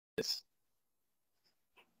Yes.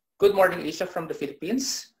 Good morning, Asia from the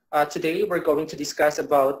Philippines. Today, we're going to discuss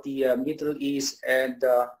about the Middle East and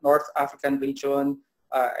North African region,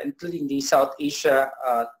 including the South Asia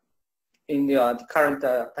in the current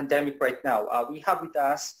pandemic right now. We have with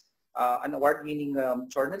us an award-winning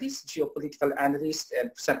journalist, geopolitical analyst,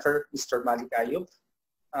 and presenter, Mr. Malik Ayub.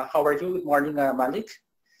 How are you? Good morning, Malik.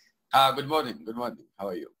 Good morning. Good morning. How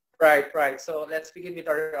are you? Right. So let's begin with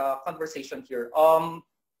our conversation here.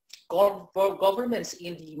 Governments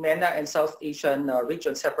in the MENA and South Asian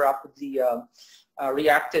regions have rapidly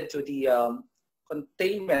reacted to the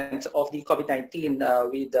containment of the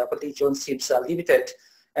COVID-19 with the contagion seems limited,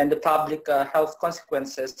 and the public health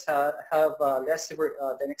consequences have less severe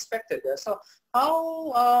than expected. So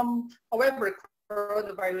however,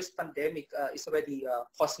 coronavirus pandemic is already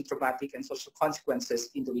causing dramatic and social consequences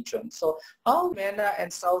in the region. So how MENA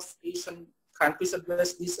and South Asian countries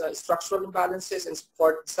address these structural imbalances and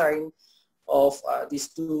support design of this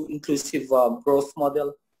two inclusive growth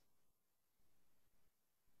model?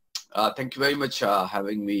 Thank you very much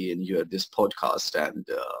having me in this podcast. And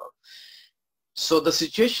so the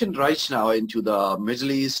situation right now into the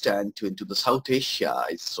Middle East and into the South Asia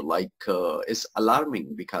is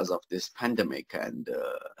alarming because of this pandemic, and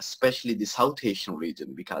especially the South Asian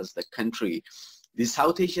region, because the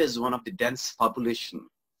South Asia is one of the dense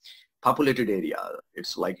populated area.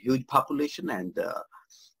 It's like huge population, and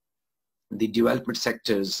the development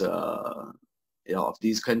sectors of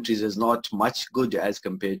these countries is not much good as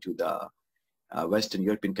compared to the Western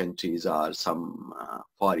European countries or some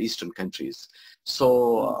Far Eastern countries.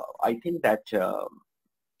 So I think that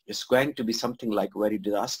it's going to be something like very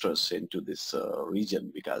disastrous into this region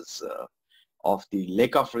because of the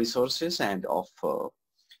lack of resources and of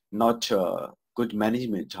not good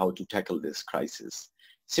management how to tackle this crisis.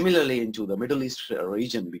 Similarly, into the Middle East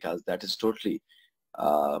region, because that is totally,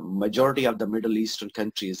 majority of the Middle Eastern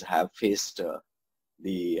countries have faced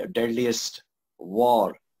the deadliest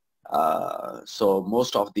war. So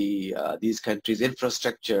most of these countries'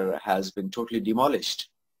 infrastructure has been totally demolished.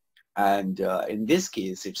 And in this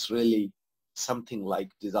case, it's really something like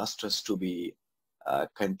disastrous to be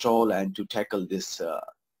controlled and to tackle this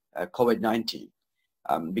COVID-19.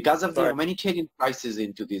 Because of the humanitarian crisis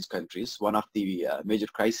into these countries, one of the major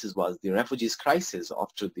crises was the refugees crisis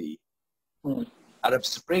after the Arab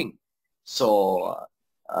Spring. So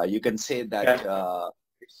you can say that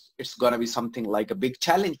it's going to be something like a big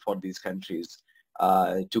challenge for these countries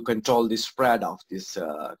to control the spread of this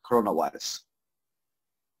coronavirus.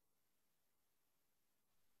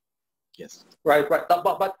 Yes. Right.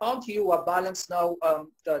 But how do you balance now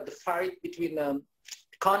the fight between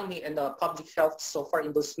economy and public health so far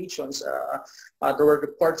in those regions? There were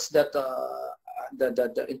reports that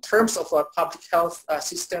in terms of public health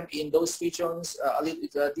system in those regions,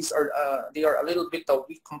 they are a little bit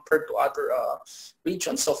weak compared to other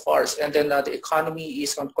regions so far, and then the economy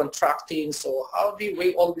is contracting. So how do you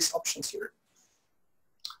weigh all these options here?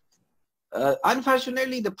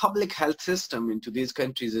 Unfortunately, the public health system into these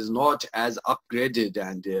countries is not as upgraded,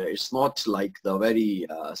 and it's not like the very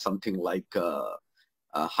something like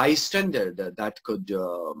a high standard that could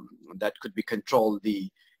be controlled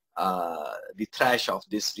the thrash of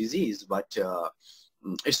this disease. But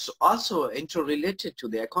it's also interrelated to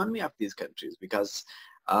the economy of these countries, because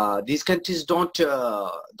these countries don't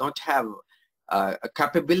have a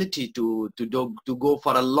capability to go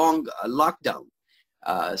for a long lockdown.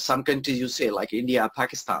 Some countries, you say, like India,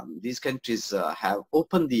 Pakistan, these countries have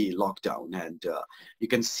opened the lockdown, and you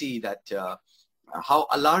can see that how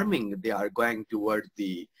alarming they are going toward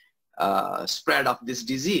the spread of this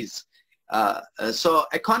disease. So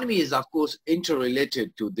economy is, of course,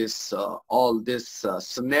 interrelated to this all this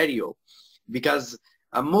scenario, because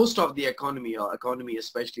most of the economy,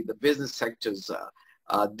 especially the business sectors,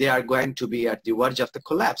 they are going to be at the verge of the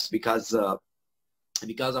collapse because of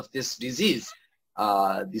this disease.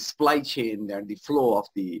 The supply chain and the flow of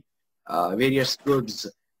the various goods,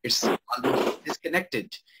 it's almost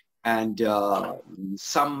disconnected, and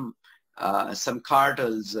some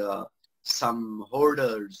cartels, some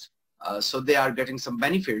hoarders, so they are getting some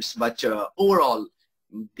benefits, but overall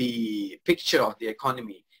the picture of the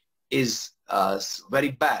economy is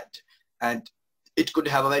very bad, and it could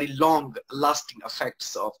have a very long lasting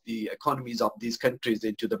effects of the economies of these countries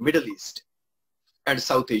into the Middle East and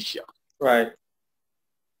South Asia. Right.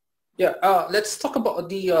 Yeah, let's talk about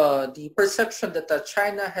the perception that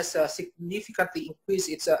China has significantly increased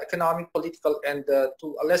its economic, political, and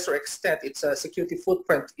to a lesser extent its security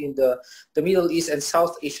footprint in the Middle East and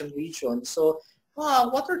South Asian region. So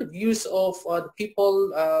What are the views of the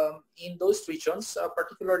people in those regions,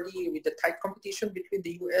 particularly with the tight competition between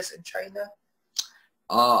the US and China?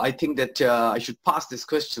 I think that I should pass this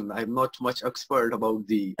question. I'm not much expert about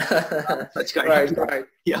the such kind of Right, right.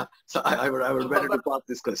 yeah. So I would better to But pass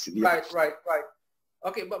this question. Yeah. right, right, right.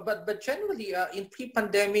 Okay, but generally, in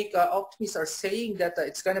pre-pandemic, optimists are saying that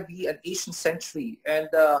it's going to be an Asian century. And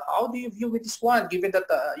how do you view with this one, given that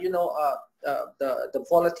the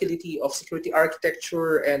volatility of security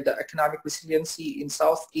architecture and the economic resiliency in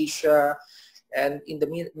South Asia and in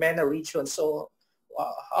the MENA region? So,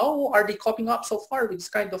 how are they coping up so far with this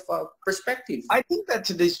kind of perspective? I think that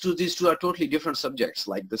these two are totally different subjects,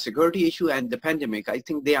 like the security issue and the pandemic. I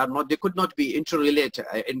think they could not be interrelated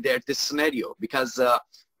in this scenario, because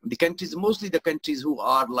the countries, mostly the countries who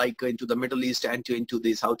are like into the Middle East and into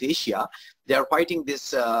the South Asia, they are fighting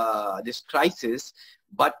this crisis,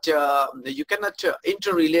 but you cannot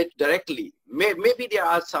interrelate directly. Maybe there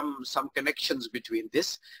are some connections between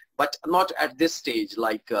this, but not at this stage.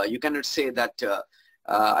 Like you cannot say that.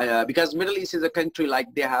 Because Middle East is a country, like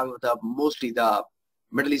they have mostly the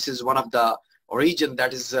Middle East is one of the region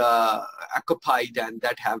that is occupied and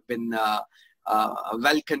that have been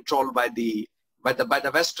well controlled by the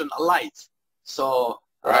Western allies. So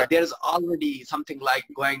Right. there is already something like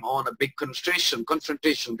going on, a big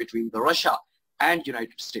confrontation between the Russia and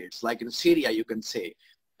United States, like in Syria, you can say.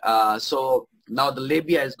 So now the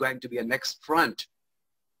Libya is going to be a next front.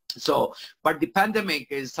 So, but the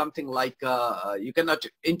pandemic is something like you cannot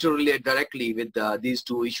interrelate directly with these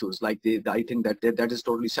two issues. Like I think that is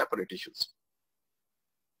totally separate issues.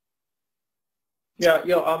 Yeah,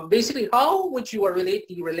 yeah. Basically, how would you relate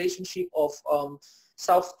the relationship of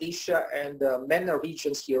South Asia and the MENA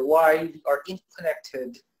regions here? Why they are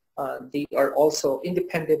interconnected? They are also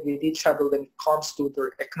independent with each other when it comes to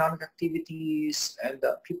their economic activities and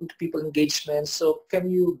people-to-people engagement. So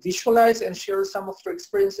can you visualize and share some of your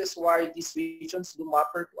experiences why these regions do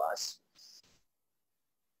matter to us?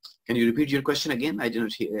 Can you repeat your question again? I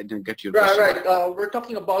didn't get your Right, question. right. We're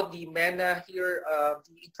talking about the MENA here,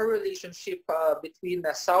 the interrelationship between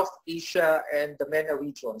South Asia and the MENA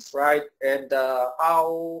regions, right? And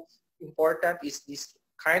how important is this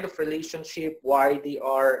kind of relationship, why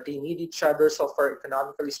they need each other so far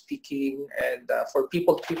economically speaking and for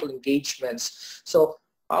people-to-people engagements. So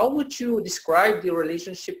how would you describe the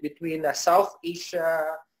relationship between South Asia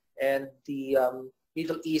and the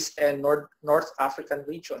Middle East and North African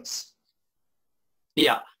regions?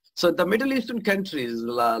 Yeah. So the Middle Eastern countries,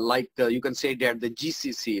 like you can say that the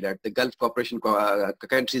GCC, that the Gulf Cooperation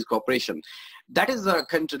Countries Cooperation, that is a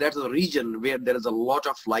country, that's a region where there is a lot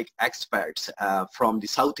of like expats from the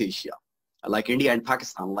South Asia, like India and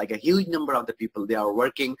Pakistan. Like a huge number of the people, they are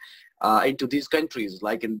working into these countries,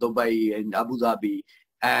 like in Dubai and Abu Dhabi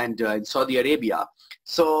and in Saudi Arabia.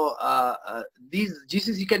 So these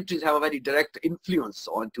GCC countries have a very direct influence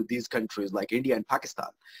onto these countries like India and Pakistan.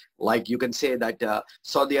 Like you can say that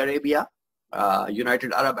Saudi Arabia,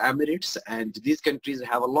 United Arab Emirates, and these countries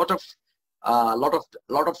have a lot of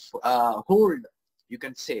hold, you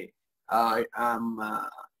can say,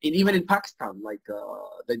 even in Pakistan, like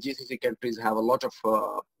the GCC countries have a lot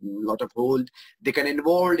of hold. They can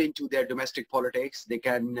involve into their domestic politics. They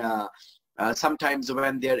can sometimes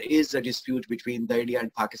when there is a dispute between the India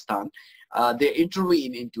and Pakistan, they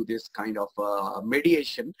intervene into this kind of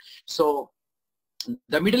mediation. So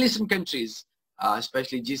the Middle Eastern countries,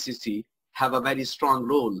 especially GCC, have a very strong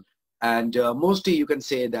role. And mostly you can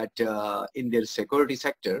say that in their security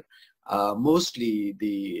sector, mostly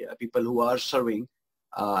the people who are serving,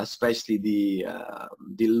 especially the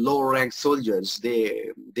low-ranked soldiers,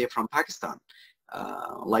 they're from Pakistan.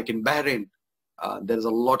 Like in Bahrain, there's a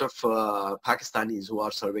lot of Pakistanis who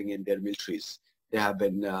are serving in their militaries. They have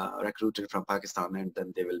been recruited from Pakistan, and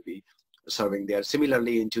then they will be serving there.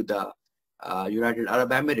 Similarly, into the United Arab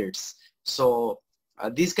Emirates. So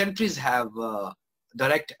these countries have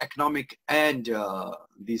direct economic and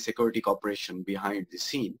the security cooperation behind the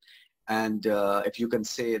scene. And if you can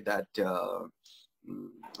say that the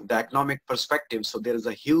economic perspective, so there is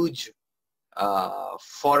a huge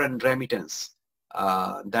foreign remittance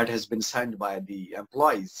that has been sent by the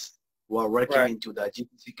employees who are working into the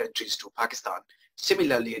GCC countries to Pakistan.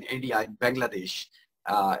 Similarly, in India, in Bangladesh,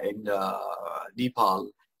 in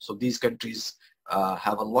Nepal. So these countries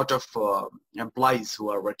have a lot of employees who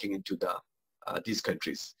are working into these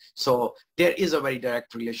countries. So there is a very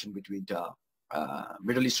direct relation between the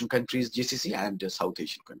Middle Eastern countries, GCC, and the South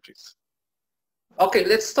Asian countries. Okay,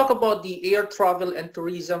 let's talk about the air travel and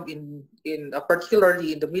tourism in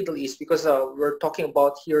particularly in the Middle East, because we're talking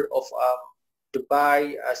about here of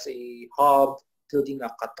Dubai as a hub, including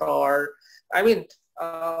Qatar. I mean,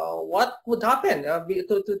 what would happen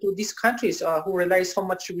to these countries who rely so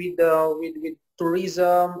much with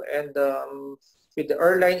tourism and with the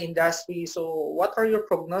airline industry? So what are your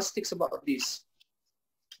prognostics about this?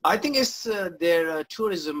 I think it's their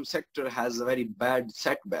tourism sector has a very bad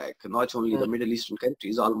setback, not only the Middle Eastern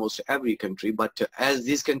countries, almost every country, but as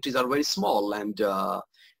these countries are very small and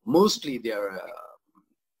mostly their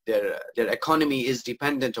economy is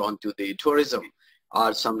dependent on to the tourism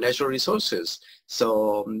or some natural resources.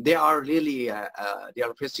 So they are really, they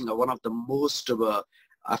are facing one of the most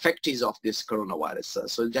effects of this coronavirus.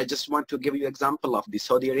 So I just want to give you example of the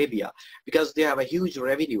Saudi Arabia, because they have a huge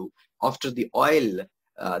revenue after the oil.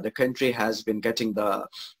 The country has been getting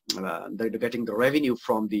getting the revenue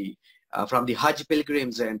from the Hajj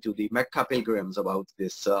pilgrims and to the Mecca pilgrims about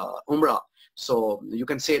this Umrah. So you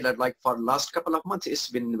can say that like for the last couple of months it's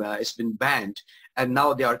been banned, and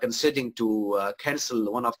now they are considering to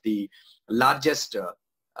cancel one of the largest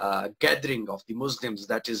gathering of the Muslims,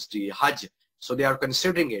 that is the Hajj. So they are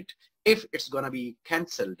considering it. If it's going to be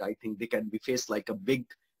cancelled, I think they can be faced like a big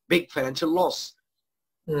financial loss.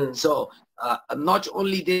 So not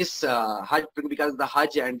only this Hajj, because the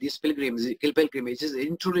Hajj and these pilgrimages is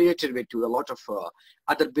interrelated with to a lot of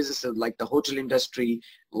other businesses like the hotel industry,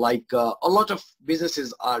 like a lot of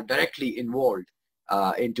businesses are directly involved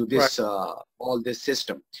into this all this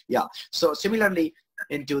system. Yeah. So similarly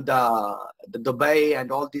into the Dubai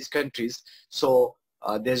and all these countries. So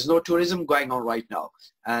there's no tourism going on right now,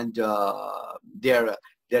 and their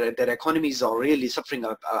economies are really suffering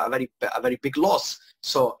a very big loss.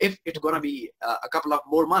 So if it's going to be a couple of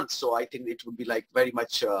more months, so I think it would be like very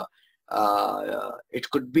much, it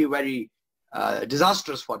could be very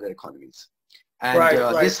disastrous for their economies. And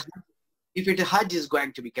this, if it Hajj is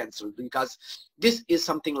going to be cancelled, because this is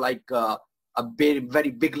something like a very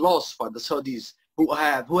big loss for the Saudis who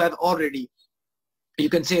have already, you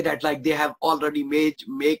can say that like they have already make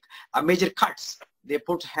major cuts. They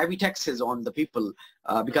put heavy taxes on the people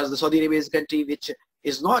because the Saudi Arabia is a country which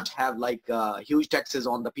is not have like huge taxes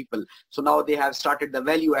on the people. So now they have started the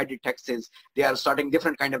value added taxes. They are starting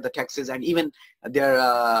different kind of the taxes, and even their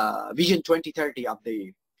Vision 2030 of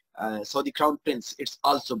the Saudi Crown Prince, it's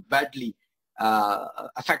also badly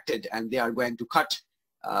affected, and they are going to cut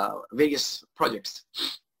various projects.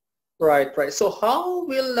 Right. So how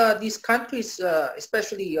will these countries,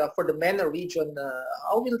 especially for the MENA region,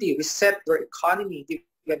 how will they reset their economy given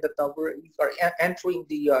that we are entering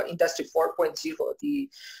the Industry 4.0, the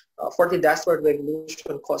fourth industrial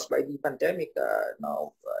revolution caused by the pandemic?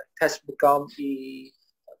 Now it has become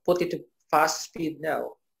put into fast speed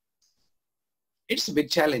now. It's a big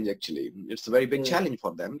challenge, actually. It's a very big challenge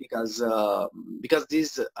for them, because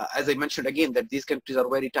these, as I mentioned again, that these countries are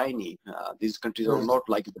very tiny. These countries are not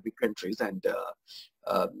like the big countries, and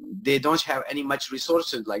they don't have any much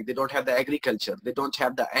resources. Like they don't have the agriculture. They don't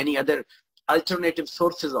have any other alternative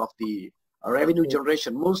sources of the revenue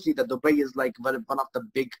generation. Mostly the Dubai is like one of the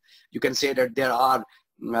big, you can say that there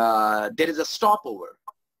is a stopover.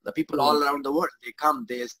 The people all around the world, they come,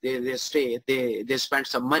 they stay, they spend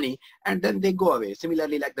some money, and then they go away.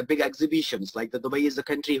 Similarly, like the big exhibitions, like the Dubai is the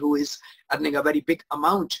country who is earning a very big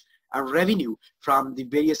amount of revenue from the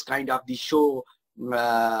various kind of the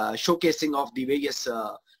showcasing of the various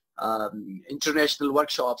international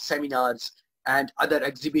workshops, seminars, and other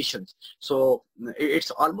exhibitions. So it's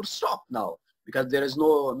almost stopped now, because there is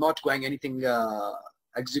not going anything,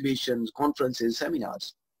 exhibitions, conferences,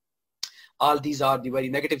 seminars. All these are the very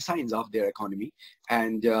negative signs of their economy,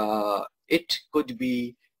 and it could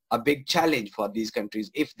be a big challenge for these countries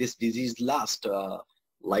if this disease lasts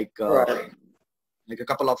like a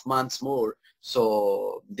couple of months more.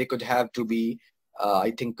 So they could have to be, I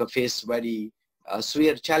think, face very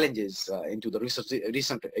severe challenges into the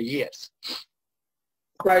recent years.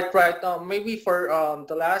 Right. Maybe for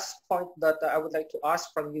the last point that I would like to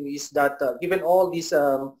ask from you is that given all these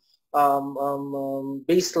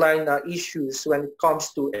baseline issues when it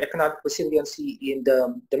comes to economic resiliency in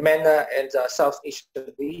the MENA and South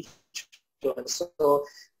Asian region. So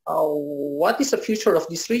what is the future of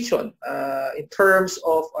this region in terms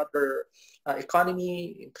of their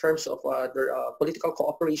economy, in terms of their political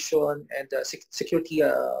cooperation and security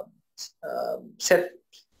set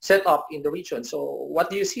up in the region? So what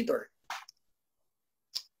do you see there?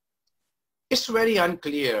 It's very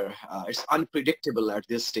unclear. It's unpredictable at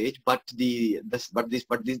this stage. But the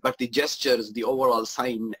gestures, the overall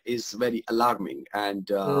sign is very alarming,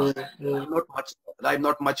 and I'm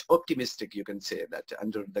not much optimistic. You can say that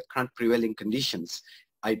under the current prevailing conditions,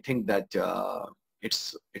 I think that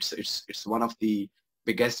it's one of the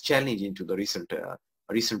biggest challenge into the recent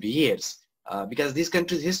years. because these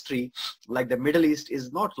countries' history, like the Middle East,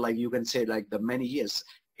 is not like you can say like the many years.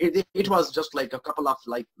 It was just like a couple of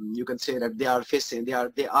like you can say that they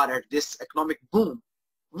are at this economic boom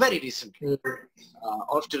very recently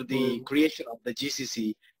after the creation of the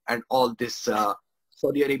GCC and all this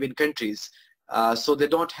Saudi Arabian countries. So they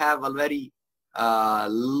don't have a very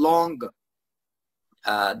long.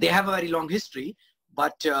 They have a very long history,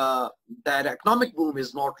 but that economic boom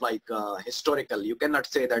is not like historical. You cannot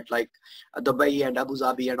say that like Dubai and Abu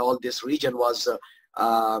Dhabi and all this region was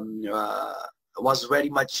very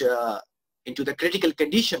much into the critical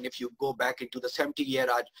condition. If you go back into the 70-year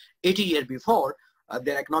or 80-year before,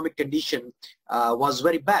 their economic condition was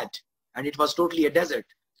very bad, and it was totally a desert.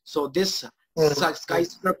 So this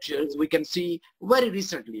skyscrapers we can see very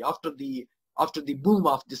recently after the boom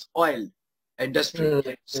of this oil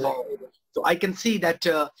industry. So I can see that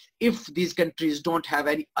if these countries don't have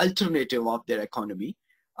any alternative of their economy,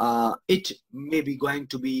 it may be going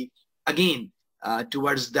to be again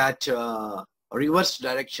towards that reverse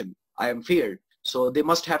direction, I am feared. So they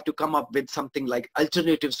must have to come up with something like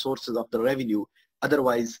alternative sources of the revenue.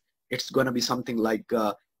 Otherwise, it's going to be something like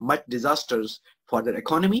much disasters for their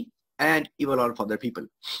economy and even all for their people.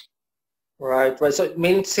 Right. So it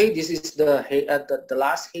means say this is the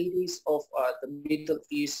last heydays of the Middle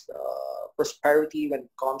East prosperity when it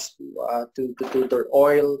comes to their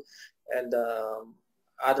oil and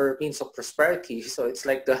other means of prosperity. So it's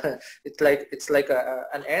like it's like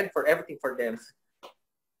an end for everything for them.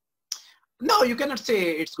 No, you cannot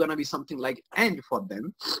say it's going to be something like end for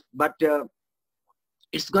them, but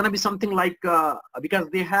it's going to be something like because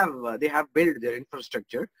they have built their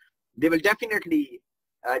infrastructure, they will definitely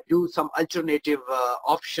do some alternative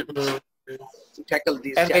options to tackle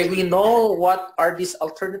these and challenges. we know what are these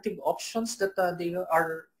alternative options that they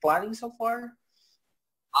are planning so far?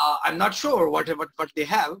 I'm not sure what they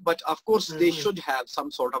have, but of course they should have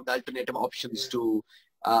some sort of the alternative options to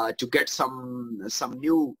get some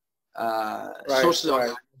new sources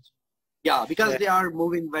of because they are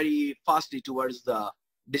moving very fastly towards the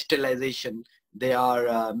digitalization. They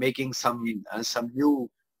are making some new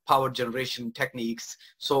power generation techniques.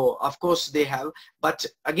 So of course they have, but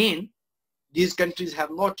again, these countries have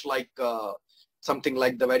not like something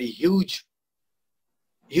like the very huge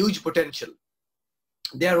potential.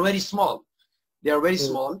 They are very small. They are very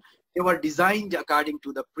small. They were designed according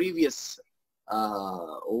to the previous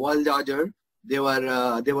world order. They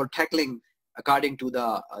were tackling according to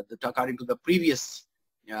the previous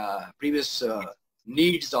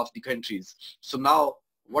needs of the countries. So now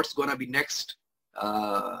what's going to be next?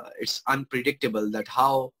 It's unpredictable that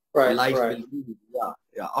how life will be.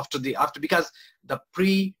 After because the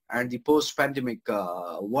pre and the post pandemic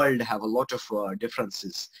world have a lot of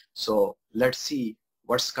differences. So let's see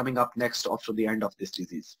what's coming up next after the end of this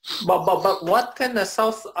disease. But what can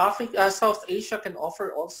South Asia can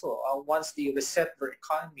offer also once they reset their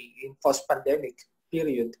economy in post pandemic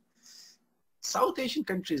period? South Asian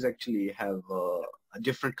countries actually have a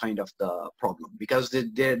different kind of the problem because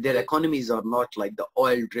their economies are not like the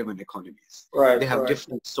oil-driven economies. They have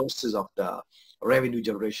different sources of the revenue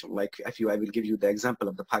generation. Like I will give you the example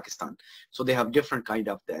of the Pakistan. So they have different kind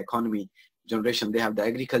of the economy generation. They have the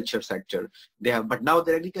agriculture sector. But now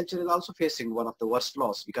the agriculture is also facing one of the worst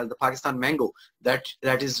loss because the Pakistan mango that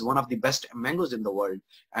is one of the best mangoes in the world,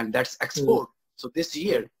 and that's export. So this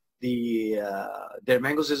year their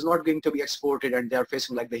mangoes is not going to be exported, and they are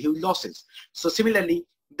facing like the huge losses. So similarly,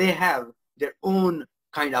 they have their own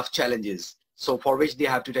kind of challenges, so for which they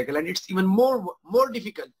have to tackle, and it's even more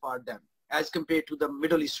difficult for them as compared to the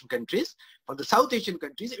Middle Eastern countries. For the South Asian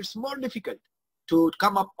countries, it's more difficult to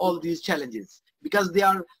come up all these challenges because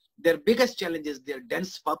their biggest challenges, their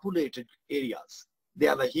dense populated areas. They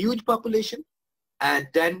have a huge population, and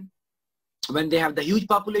then when they have the huge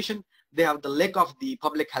population, they have the lack of the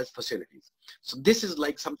public health facilities. So this is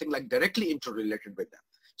like something like directly interrelated with them.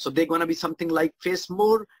 So they're going to be something like face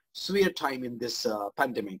more severe time in this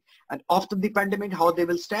pandemic. And after the pandemic, how they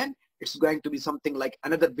will stand, it's going to be something like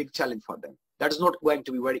another big challenge for them. That is not going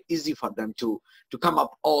to be very easy for them to come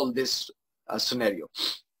up all this scenario.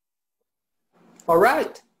 All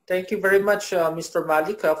right. Thank you very much, Mr.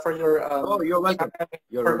 Malik, for your you're welcome.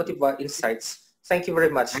 Informative insights. Thank you very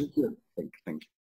much. Thank you. Thank you.